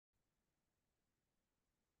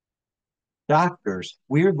doctors,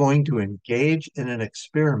 we are going to engage in an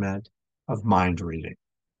experiment of mind reading,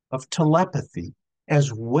 of telepathy,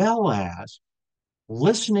 as well as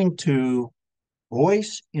listening to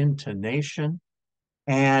voice intonation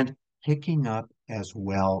and picking up as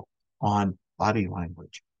well on body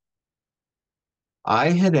language. I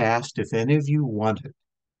had asked if any of you wanted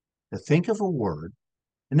to think of a word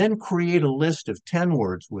and then create a list of 10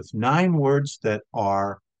 words with 9 words that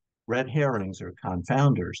are red herrings or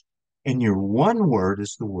confounders. And your one word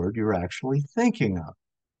is the word you're actually thinking of.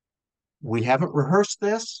 We haven't rehearsed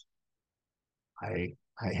this. I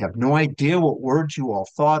have no idea what words you all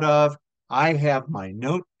thought of. I have my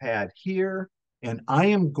notepad here, and I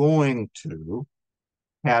am going to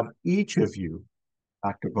have each of you,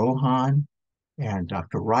 Dr. Bohan and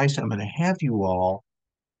Dr. Rice, I'm going to have you all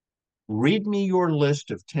read me your list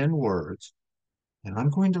of 10 words, and I'm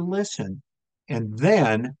going to listen. And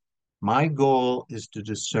then my goal is to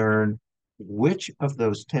discern which of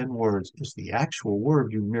those 10 words is the actual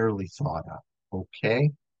word you merely thought of. Okay?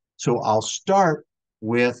 So I'll start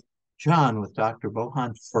with John, with Dr.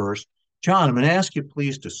 Bohan first. John, I'm going to ask you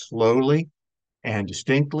please to slowly and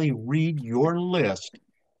distinctly read your list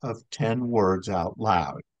of 10 words out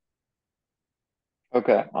loud.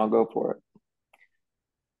 Okay, I'll go for it.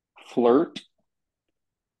 Flirt,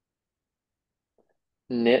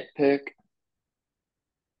 nitpick,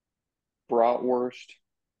 bratwurst,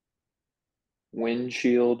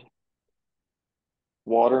 windshield,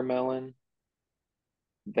 watermelon,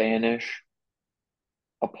 vanish,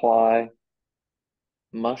 apply,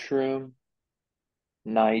 mushroom,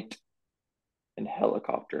 night, and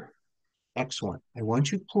helicopter. Excellent. I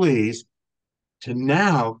want you please to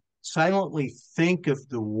now silently think of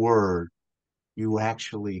the word you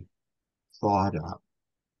actually thought of.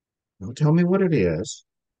 Don't tell me what it is.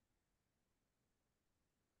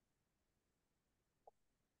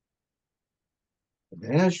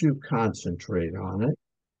 And as you concentrate on it,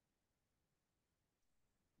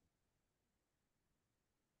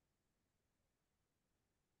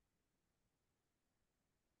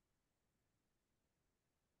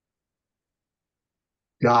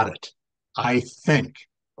 got it. I think.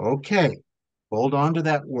 Okay. Hold on to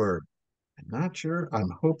that word. I'm not sure. I'm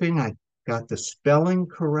hoping I got the spelling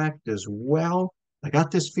correct as well. I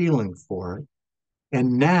got this feeling for it.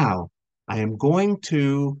 And now I am going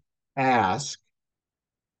to ask,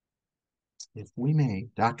 if we may,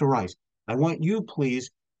 Dr. Rice, I want you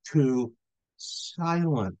please to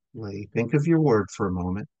silently think of your word for a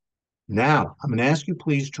moment. Now, I'm going to ask you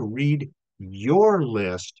please to read your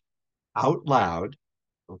list out loud,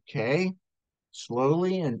 okay?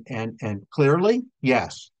 Slowly and clearly.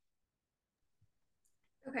 Yes.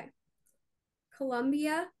 Okay.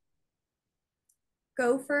 Columbia,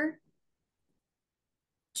 gopher,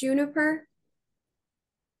 juniper,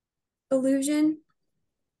 illusion,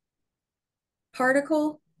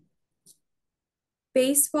 particle,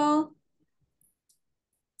 baseball,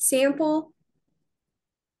 sample,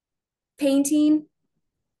 painting,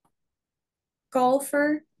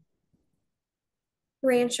 golfer,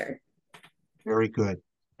 rancher. Very good.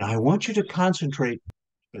 Now I want you to concentrate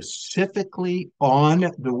specifically on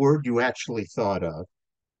the word you actually thought of.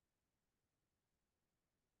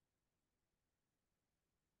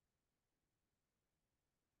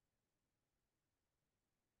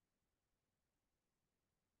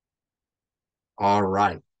 All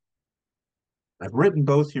right. I've written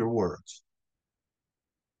both your words.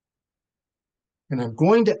 And I'm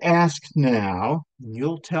going to ask now, and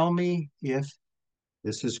you'll tell me if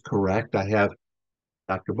this is correct. I have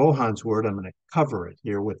Dr. Bohan's word. I'm going to cover it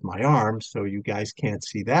here with my arm so you guys can't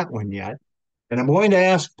see that one yet. And I'm going to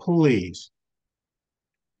ask, please,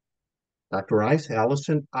 Dr. Rice,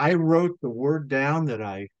 Allison, I wrote the word down that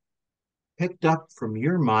I picked up from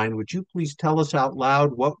your mind. Would you please tell us out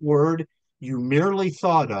loud what word you merely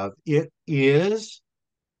thought of? It is,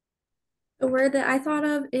 The word that I thought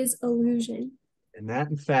of is illusion. and that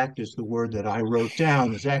in fact is the word that I wrote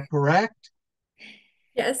down. Is that correct?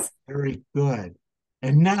 Yes. Very good.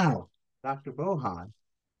 And now, Dr. Bohan,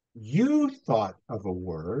 you thought of a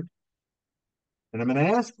word, and I'm going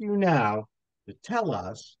to ask you now to tell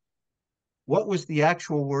us what was the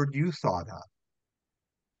actual word you thought of.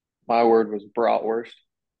 My word was bratwurst.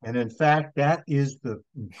 And in fact, that is the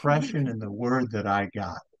impression and the word that I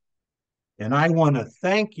got. And I want to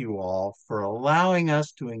thank you all for allowing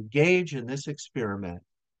us to engage in this experiment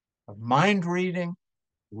of mind reading,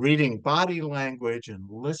 reading body language, and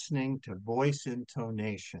listening to voice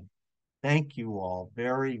intonation. Thank you all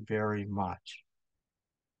very, very much.